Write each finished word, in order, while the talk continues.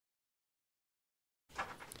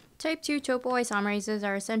Type 2 topoisomerases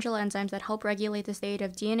are essential enzymes that help regulate the state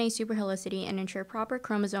of DNA superhelicity and ensure proper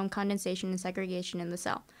chromosome condensation and segregation in the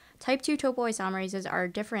cell. Type 2 topoisomerases are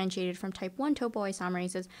differentiated from type 1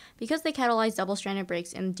 topoisomerases because they catalyze double-stranded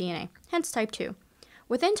breaks in DNA, hence type 2.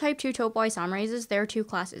 Within type 2 topoisomerases, there are two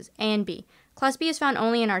classes, A and B. Class B is found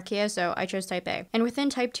only in archaea, so I chose type A. And within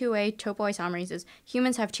type 2A topoisomerases,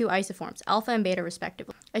 humans have two isoforms, alpha and beta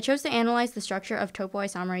respectively. I chose to analyze the structure of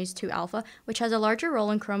topoisomerase II alpha, which has a larger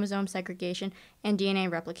role in chromosome segregation and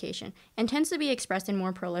DNA replication, and tends to be expressed in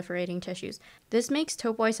more proliferating tissues. This makes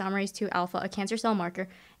topoisomerase II alpha a cancer cell marker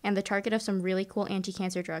and the target of some really cool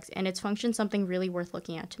anti-cancer drugs, and its function something really worth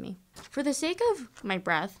looking at to me. For the sake of my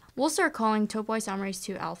breath, we'll start calling topoisomerase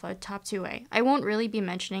II alpha Top2A. I won't really be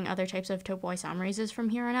mentioning other types of topoisomerases from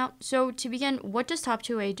here on out. So to begin, what does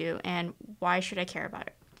Top2A do and why should I care about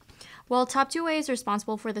it? Well, Top2A is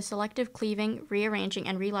responsible for the selective cleaving, rearranging,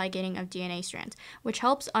 and religating of DNA strands, which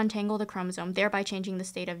helps untangle the chromosome, thereby changing the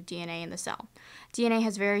state of DNA in the cell. DNA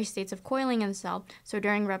has various states of coiling in the cell, so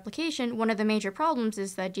during replication, one of the major problems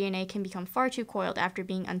is that DNA can become far too coiled after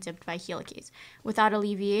being unzipped by helicase. Without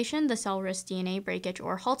alleviation, the cell risks DNA breakage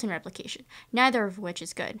or halt in replication, neither of which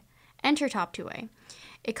is good. Enter Top2A.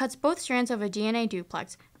 It cuts both strands of a DNA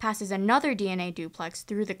duplex, passes another DNA duplex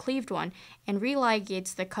through the cleaved one, and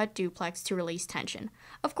religates the cut duplex to release tension.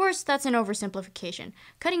 Of course, that's an oversimplification.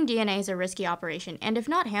 Cutting DNA is a risky operation, and if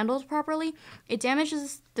not handled properly, it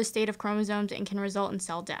damages the state of chromosomes and can result in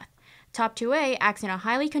cell death. Top2A acts in a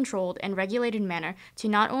highly controlled and regulated manner to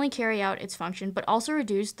not only carry out its function, but also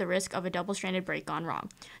reduce the risk of a double-stranded break gone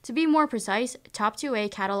wrong. To be more precise, Top2A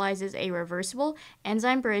catalyzes a reversible,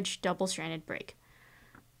 enzyme-bridged double-stranded break.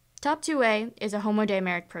 Top2A is a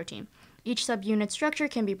homodimeric protein. Each subunit structure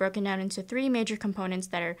can be broken down into three major components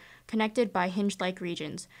that are connected by hinge-like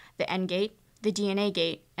regions: the N gate, the DNA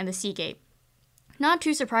gate, and the C gate. Not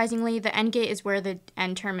too surprisingly, the N gate is where the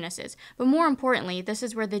N terminus is, but more importantly, this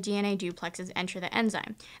is where the DNA duplexes enter the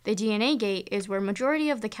enzyme. The DNA gate is where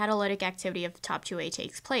majority of the catalytic activity of Top2A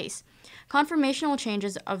takes place. Conformational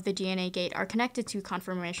changes of the DNA gate are connected to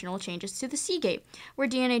conformational changes to the C gate, where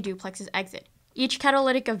DNA duplexes exit. Each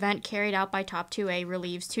catalytic event carried out by Top2A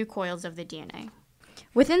relieves two coils of the DNA.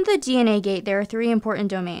 Within the DNA gate, there are three important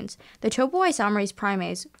domains: the topoisomerase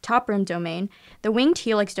primase, top rim domain, the winged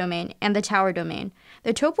helix domain, and the tower domain.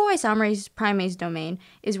 The topoisomerase primase domain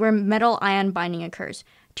is where metal ion binding occurs.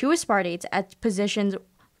 Two aspartates at positions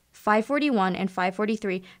 541 and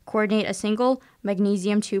 543 coordinate a single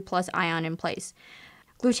magnesium 2+ ion in place.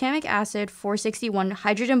 Glutamic acid 461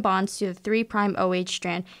 hydrogen bonds to the 3' OH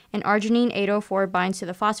strand, and arginine 804 binds to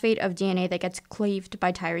the phosphate of DNA that gets cleaved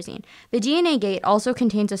by tyrosine. The DNA gate also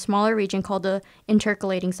contains a smaller region called the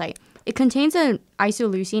intercalating site. It contains an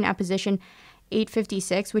isoleucine at position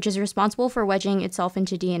 856, which is responsible for wedging itself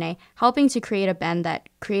into DNA, helping to create a bend that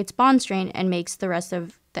creates bond strain and makes the rest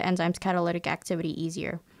of the enzyme's catalytic activity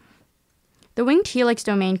easier. The winged helix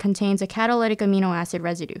domain contains a catalytic amino acid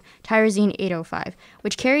residue, tyrosine 805,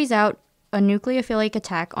 which carries out a nucleophilic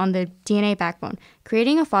attack on the DNA backbone,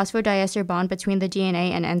 creating a phosphodiester bond between the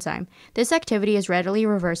DNA and enzyme. This activity is readily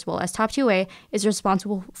reversible, as Top2A is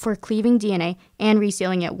responsible for cleaving DNA and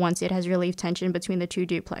resealing it once it has relieved tension between the two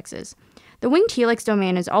duplexes. The winged helix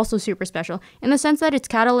domain is also super special in the sense that its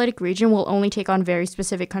catalytic region will only take on very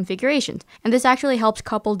specific configurations, and this actually helps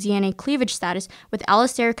couple DNA cleavage status with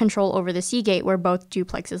allosteric control over the C gate where both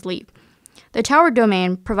duplexes leave. The tower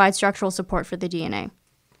domain provides structural support for the DNA.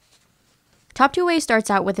 Top2A starts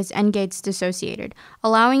out with its N gates dissociated,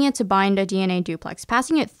 allowing it to bind a DNA duplex,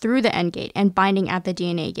 passing it through the N gate and binding at the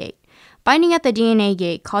DNA gate. Binding at the DNA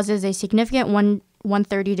gate causes a significant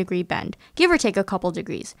 130-degree bend, give or take a couple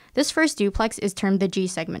degrees. This first duplex is termed the G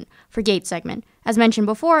segment, for gate segment. As mentioned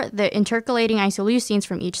before, the intercalating isoleucines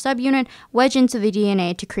from each subunit wedge into the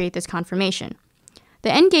DNA to create this conformation.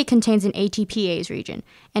 The N gate contains an ATPase region,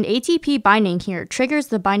 and ATP binding here triggers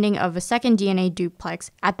the binding of a second DNA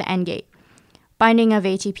duplex at the N gate. Binding of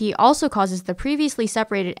ATP also causes the previously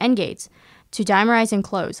separated N gates to dimerize and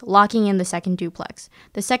close, locking in the second duplex.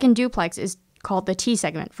 The second duplex is called the T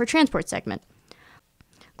segment, for transport segment.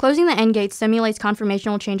 Closing the N gate simulates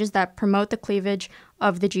conformational changes that promote the cleavage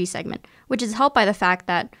of the G segment, which is helped by the fact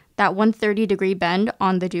that 130-degree bend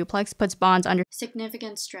on the duplex puts bonds under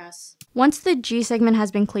significant stress. Once the G segment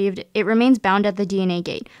has been cleaved, it remains bound at the DNA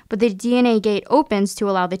gate, but the DNA gate opens to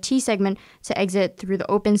allow the T segment to exit through the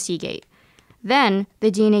open C gate. Then,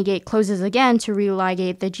 the DNA gate closes again to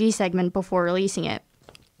religate the G segment before releasing it.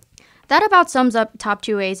 That about sums up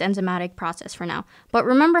Top2A's enzymatic process for now, but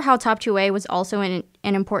remember how Top2A was also an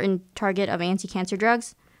important target of anti-cancer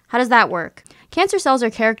drugs? How does that work? Cancer cells are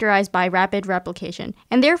characterized by rapid replication,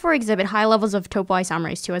 and therefore exhibit high levels of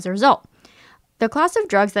topoisomerase II as a result. The class of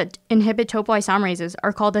drugs that inhibit topoisomerases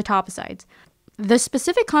are called etoposide. The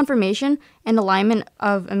specific conformation and alignment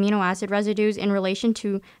of amino acid residues in relation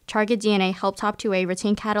to target DNA help TOP2A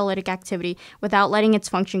retain catalytic activity without letting its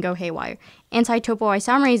function go haywire.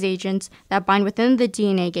 Anti-topoisomerase agents that bind within the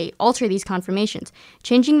DNA gate alter these conformations,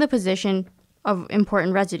 changing the position of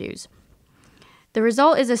important residues. The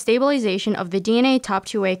result is a stabilization of the DNA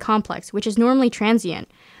TOP2A complex, which is normally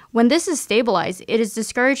transient. When this is stabilized, it is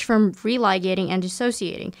discouraged from religating and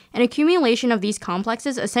dissociating. An accumulation of these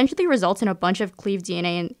complexes essentially results in a bunch of cleaved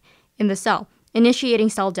DNA in the cell, initiating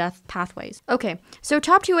cell death pathways. Okay, so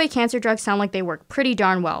TOP2A cancer drugs sound like they work pretty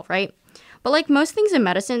darn well, right? But like most things in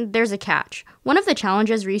medicine, there's a catch. One of the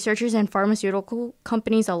challenges researchers and pharmaceutical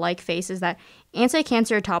companies alike face is that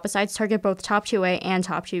anti-cancer etoposides target both TOP2A and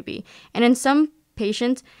TOP2B, and in some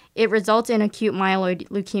patients, it results in acute myeloid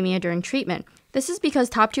leukemia during treatment. This is because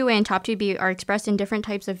TOP2A and TOP2B are expressed in different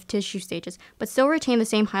types of tissue stages, but still retain the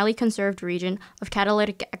same highly conserved region of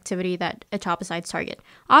catalytic activity that etoposides target.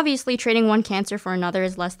 Obviously, trading one cancer for another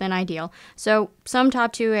is less than ideal, so some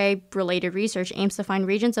TOP2A-related research aims to find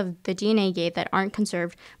regions of the DNA gate that aren't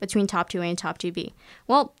conserved between TOP2A and TOP2B.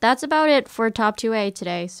 Well, that's about it for TOP2A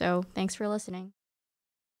today, so thanks for listening.